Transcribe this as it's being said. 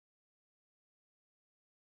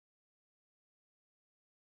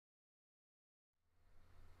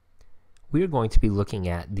we are going to be looking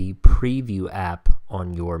at the Preview app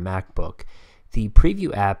on your MacBook. The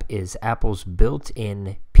Preview app is Apple's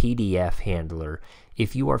built-in PDF handler.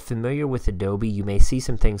 If you are familiar with Adobe, you may see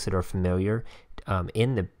some things that are familiar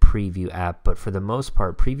in the Preview app, but for the most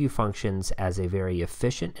part, Preview functions as a very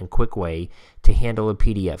efficient and quick way to handle a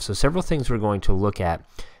PDF. So several things we're going to look at.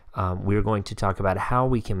 We're going to talk about how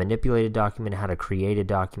we can manipulate a document, how to create a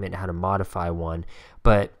document, how to modify one.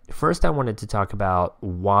 But first I wanted to talk about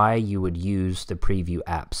why you would use the Preview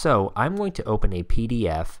app. So I'm going to open a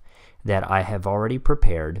PDF that I have already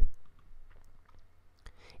prepared.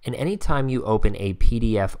 And anytime you open a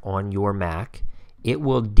PDF on your Mac, it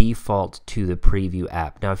will default to the Preview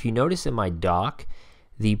app. Now if you notice in my dock,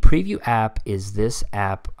 the Preview app is this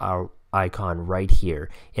app icon right here.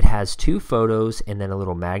 It has two photos and then a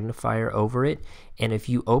little magnifier over it, and if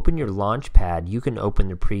you open your Launchpad, you can open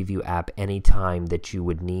the Preview app anytime that you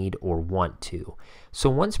would need or want to. So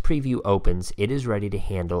once Preview opens, it is ready to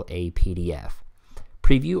handle a PDF.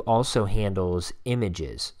 Preview also handles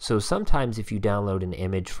images. So sometimes if you download an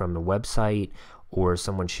image from a website or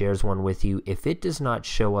someone shares one with you, if it does not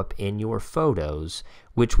show up in your photos,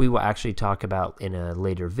 which we will actually talk about in a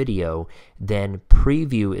later video, then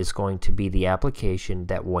Preview is going to be the application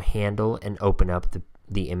that will handle and open up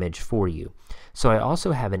the image for you. So I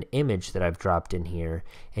also have an image that I've dropped in here,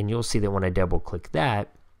 and you'll see that when I double click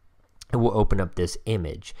that, it will open up this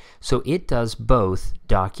image. So it does both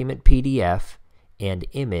document PDF and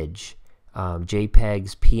image,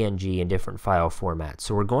 JPEGs, PNG, and different file formats.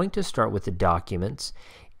 So we're going to start with the documents,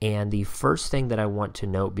 and the first thing that I want to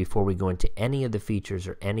note before we go into any of the features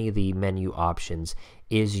or any of the menu options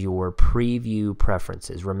is your Preview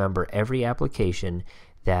preferences. Remember, every application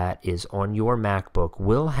that is on your MacBook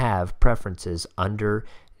will have preferences under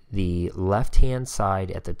the left-hand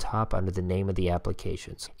side at the top under the name of the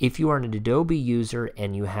applications. If you are an Adobe user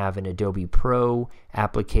and you have an Adobe Pro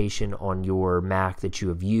application on your Mac that you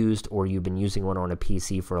have used, or you've been using one on a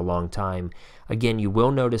PC for a long time, again, you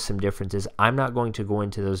will notice some differences. I'm not going to go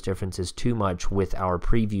into those differences too much with our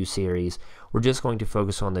Preview series. We're just going to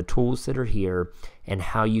focus on the tools that are here and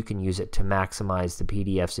how you can use it to maximize the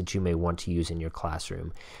PDFs that you may want to use in your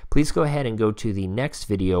classroom. Please go ahead and go to the next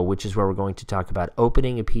video, which is where we're going to talk about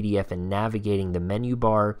opening a PDF and navigating the menu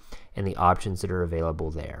bar and the options that are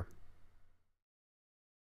available there.